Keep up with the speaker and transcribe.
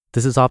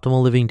This is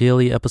Optimal Living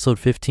Daily, episode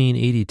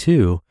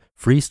 1582,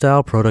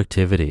 Freestyle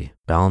Productivity,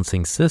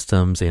 Balancing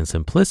Systems and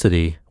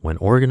Simplicity When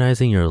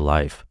Organizing Your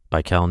Life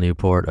by Cal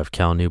Newport of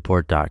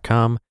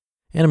calnewport.com.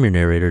 And I'm your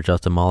narrator,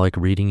 Justin Malik,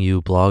 reading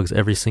you blogs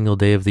every single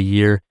day of the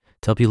year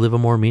to help you live a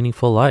more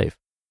meaningful life.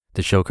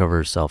 The show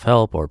covers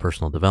self-help or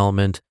personal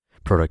development,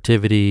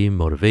 productivity,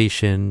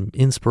 motivation,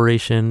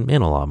 inspiration,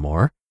 and a lot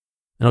more.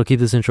 And I'll keep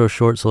this intro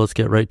short, so let's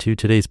get right to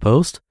today's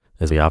post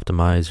as we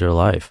optimize your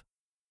life.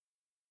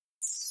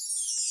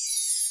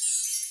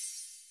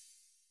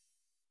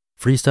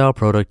 Freestyle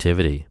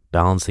Productivity,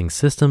 Balancing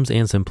Systems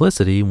and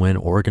Simplicity When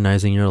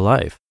Organizing Your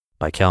Life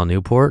by Cal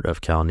Newport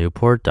of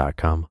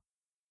calnewport.com.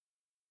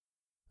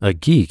 A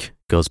geek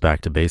goes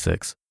back to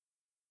basics.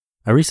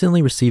 I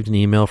recently received an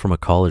email from a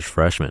college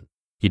freshman.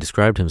 He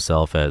described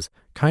himself as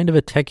kind of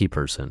a techie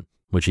person,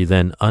 which he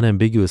then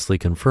unambiguously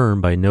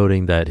confirmed by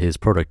noting that his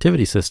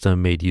productivity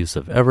system made use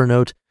of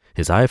Evernote,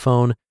 his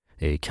iPhone,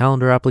 a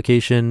calendar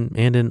application,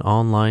 and an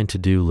online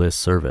to-do list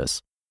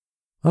service.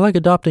 I like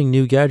adopting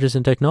new gadgets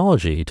and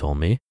technology, he told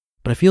me,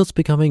 but I feel it's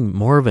becoming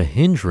more of a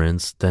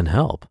hindrance than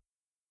help.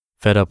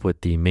 Fed up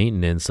with the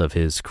maintenance of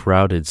his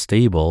crowded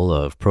stable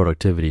of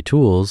productivity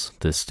tools,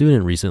 the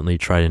student recently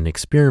tried an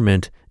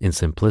experiment in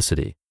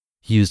simplicity.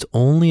 He used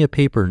only a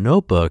paper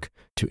notebook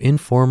to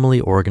informally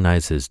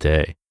organize his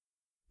day.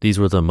 These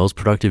were the most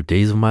productive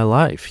days of my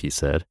life, he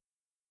said.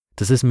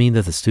 Does this mean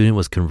that the student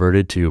was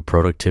converted to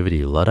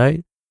productivity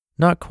Luddite?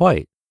 Not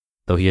quite.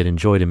 Though he had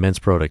enjoyed immense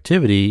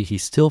productivity, he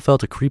still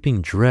felt a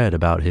creeping dread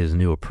about his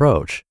new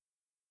approach.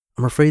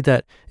 I'm afraid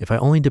that if I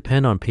only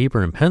depend on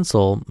paper and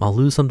pencil, I'll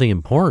lose something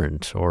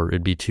important, or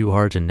it'd be too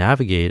hard to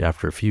navigate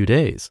after a few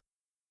days.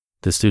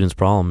 This student's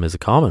problem is a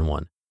common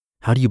one.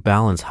 How do you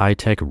balance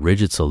high-tech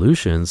rigid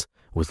solutions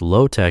with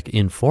low-tech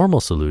informal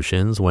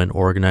solutions when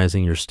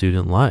organizing your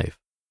student life?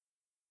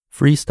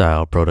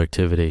 Freestyle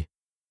productivity.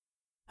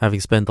 Having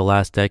spent the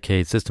last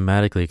decade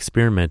systematically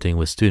experimenting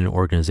with student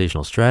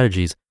organizational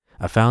strategies,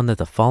 I found that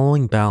the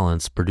following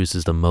balance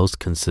produces the most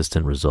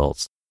consistent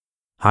results.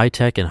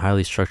 High-tech and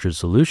highly structured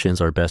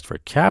solutions are best for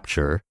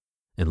capture,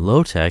 and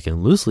low-tech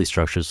and loosely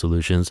structured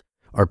solutions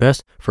are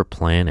best for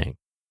planning.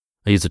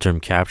 I use the term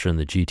capture in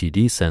the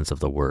GTD sense of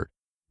the word,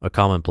 a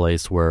common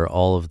place where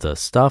all of the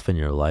stuff in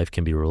your life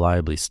can be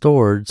reliably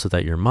stored so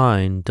that your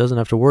mind doesn't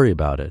have to worry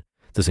about it.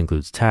 This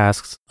includes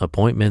tasks,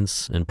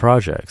 appointments, and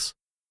projects.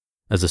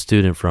 As a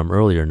student from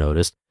earlier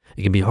noticed,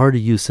 it can be hard to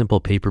use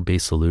simple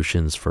paper-based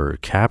solutions for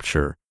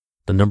capture.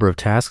 The number of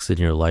tasks in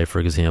your life, for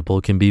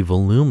example, can be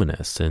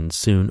voluminous and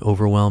soon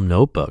overwhelm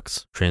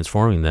notebooks,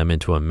 transforming them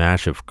into a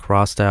mash of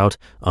crossed-out,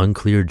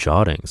 unclear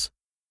jottings.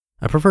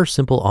 I prefer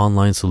simple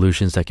online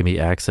solutions that can be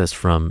accessed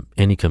from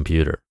any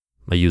computer.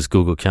 I use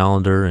Google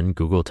Calendar and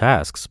Google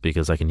Tasks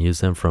because I can use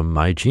them from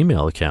my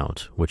Gmail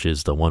account, which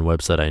is the one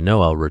website I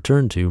know I'll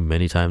return to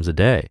many times a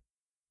day.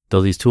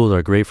 Though these tools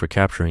are great for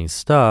capturing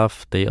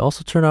stuff, they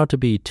also turn out to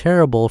be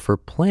terrible for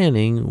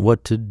planning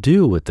what to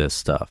do with this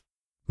stuff.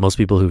 Most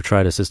people who've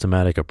tried a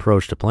systematic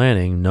approach to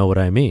planning know what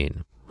I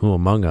mean. Who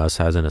among us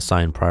hasn't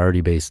assigned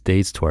priority-based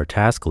dates to our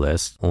task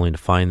list, only to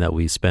find that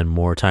we spend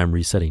more time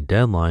resetting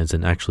deadlines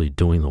than actually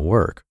doing the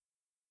work?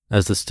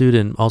 As the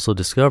student also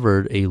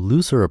discovered, a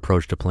looser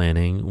approach to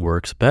planning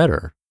works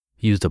better.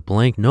 He used a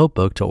blank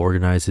notebook to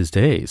organize his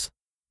days.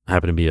 I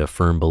happen to be a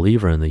firm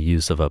believer in the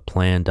use of a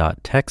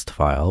plan.txt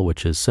file,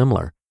 which is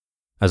similar.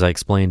 As I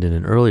explained in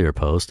an earlier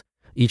post,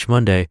 each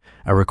Monday,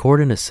 I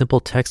record in a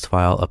simple text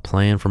file a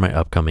plan for my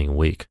upcoming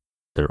week.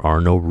 There are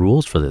no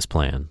rules for this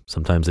plan.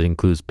 Sometimes it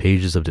includes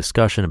pages of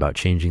discussion about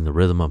changing the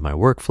rhythm of my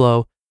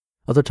workflow.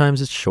 Other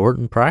times it's short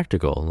and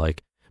practical,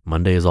 like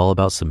Monday is all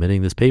about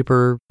submitting this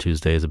paper,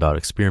 Tuesday is about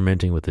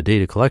experimenting with the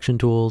data collection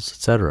tools,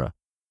 etc.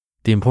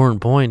 The important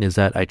point is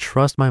that I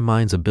trust my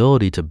mind's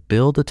ability to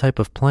build the type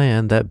of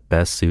plan that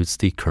best suits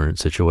the current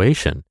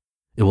situation.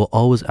 It will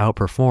always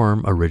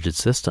outperform a rigid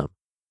system.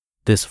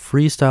 This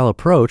freestyle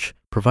approach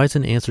provides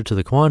an answer to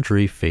the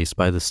quandary faced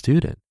by the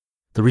student.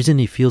 The reason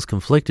he feels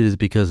conflicted is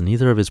because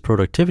neither of his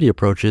productivity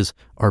approaches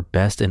are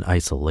best in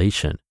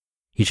isolation.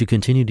 He should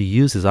continue to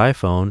use his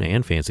iPhone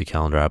and fancy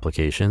calendar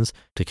applications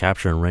to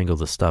capture and wrangle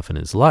the stuff in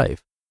his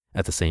life.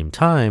 At the same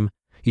time,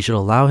 he should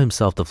allow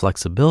himself the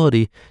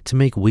flexibility to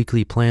make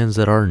weekly plans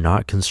that are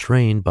not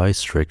constrained by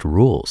strict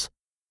rules.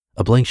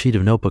 A blank sheet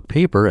of notebook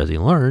paper, as he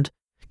learned,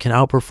 can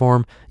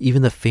outperform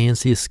even the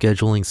fanciest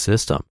scheduling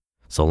system,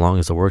 so long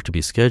as the work to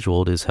be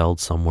scheduled is held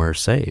somewhere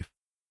safe.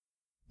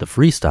 The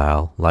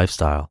freestyle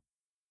lifestyle.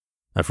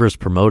 I first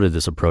promoted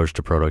this approach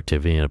to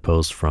productivity in a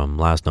post from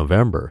last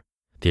November.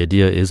 The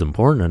idea is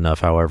important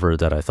enough, however,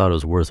 that I thought it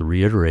was worth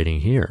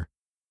reiterating here.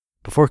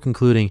 Before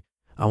concluding,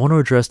 I want to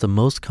address the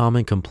most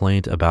common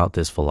complaint about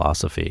this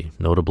philosophy,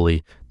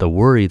 notably the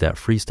worry that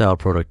freestyle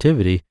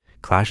productivity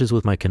clashes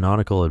with my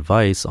canonical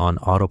advice on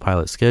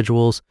autopilot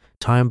schedules,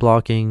 time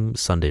blocking,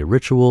 Sunday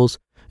rituals,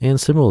 and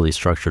similarly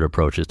structured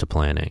approaches to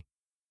planning.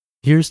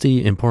 Here's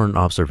the important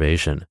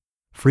observation.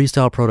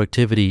 Freestyle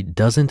productivity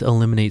doesn't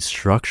eliminate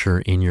structure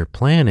in your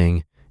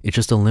planning, it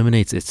just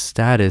eliminates its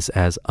status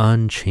as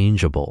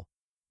unchangeable.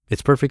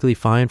 It's perfectly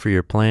fine for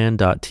your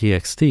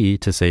plan.txt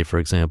to say, for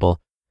example,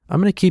 I'm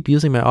going to keep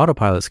using my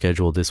autopilot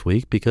schedule this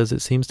week because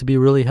it seems to be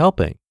really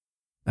helping.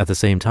 At the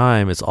same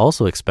time, it's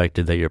also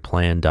expected that your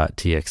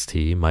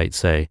plan.txt might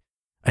say,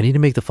 I need to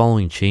make the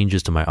following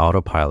changes to my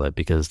autopilot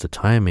because the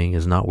timing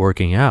is not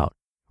working out.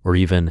 Or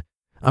even,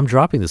 I'm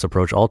dropping this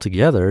approach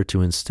altogether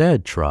to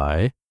instead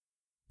try.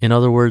 In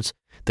other words,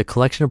 the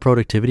collection of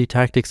productivity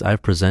tactics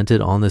I've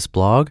presented on this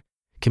blog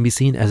can be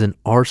seen as an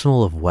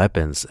arsenal of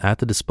weapons at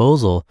the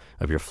disposal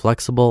of your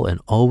flexible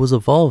and always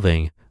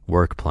evolving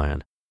work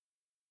plan.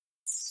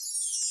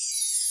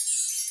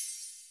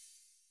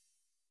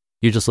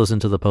 You just listened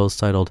to the post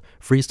titled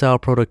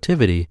Freestyle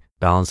Productivity,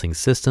 Balancing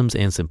Systems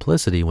and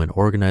Simplicity When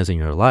Organizing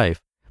Your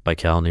Life by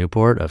Cal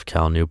Newport of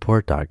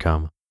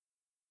calnewport.com.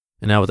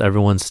 And now with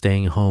everyone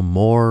staying home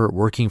more,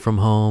 working from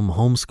home,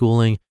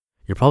 homeschooling,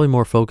 you're probably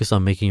more focused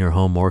on making your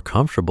home more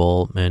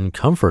comfortable and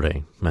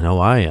comforting. I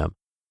know I am.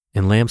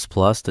 And Lamps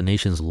Plus, the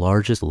nation's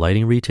largest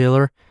lighting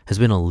retailer, has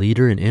been a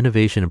leader in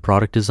innovation and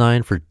product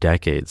design for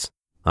decades.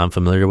 I'm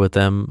familiar with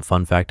them.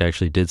 Fun fact, I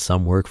actually did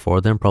some work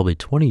for them probably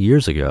 20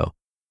 years ago.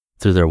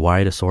 Through their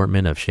wide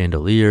assortment of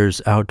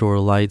chandeliers, outdoor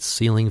lights,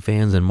 ceiling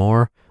fans, and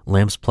more,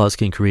 Lamps Plus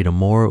can create a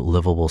more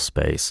livable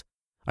space.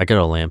 I got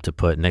a lamp to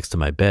put next to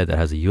my bed that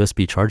has a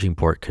USB charging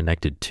port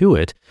connected to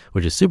it,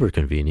 which is super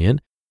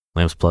convenient.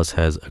 Lamps Plus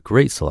has a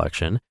great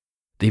selection.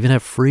 They even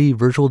have free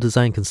virtual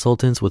design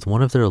consultants with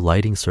one of their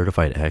lighting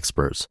certified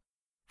experts.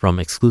 From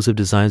exclusive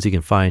designs you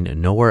can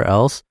find nowhere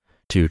else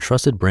to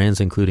trusted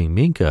brands including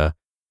Minka,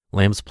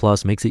 Lamps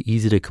Plus makes it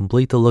easy to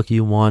complete the look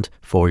you want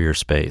for your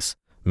space.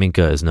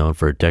 Minka is known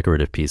for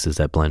decorative pieces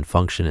that blend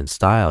function and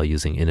style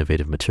using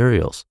innovative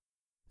materials.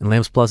 And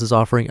Lamps Plus is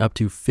offering up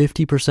to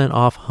 50%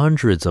 off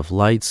hundreds of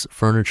lights,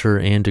 furniture,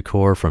 and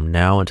decor from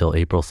now until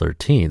April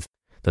 13th.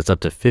 That's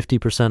up to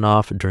 50%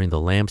 off during the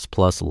Lamps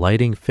Plus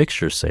lighting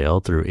fixture sale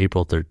through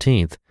April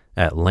 13th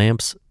at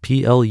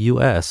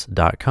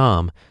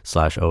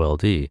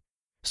lampsplus.com/OLD.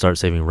 Start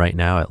saving right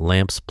now at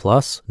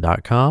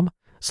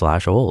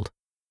lampsplus.com/old.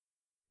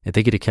 And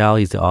thank you to Cal.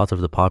 He's the author of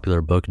the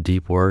popular book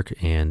Deep Work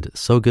and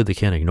So Good They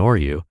Can't Ignore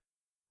You.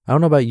 I don't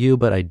know about you,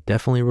 but I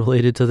definitely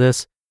related to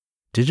this.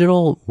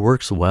 Digital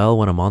works well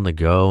when I'm on the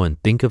go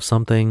and think of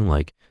something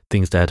like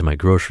things to add to my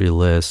grocery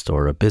list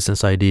or a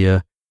business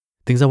idea,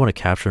 things I want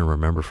to capture and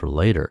remember for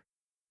later.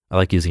 I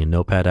like using a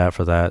notepad app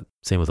for that.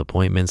 Same with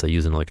appointments. I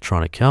use an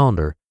electronic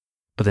calendar.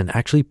 But then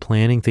actually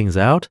planning things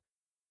out,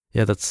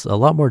 yeah, that's a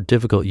lot more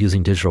difficult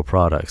using digital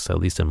products, at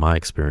least in my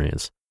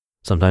experience.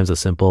 Sometimes a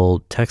simple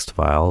text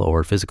file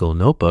or physical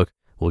notebook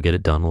will get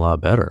it done a lot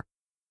better.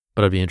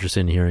 But I'd be interested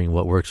in hearing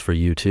what works for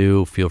you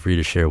too. Feel free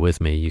to share with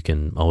me. You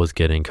can always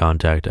get in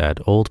contact at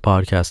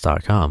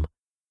oldpodcast.com.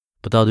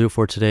 But that'll do it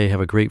for today.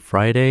 Have a great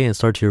Friday and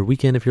start your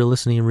weekend if you're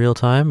listening in real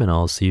time, and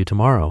I'll see you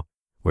tomorrow,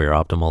 where your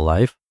optimal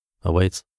life awaits.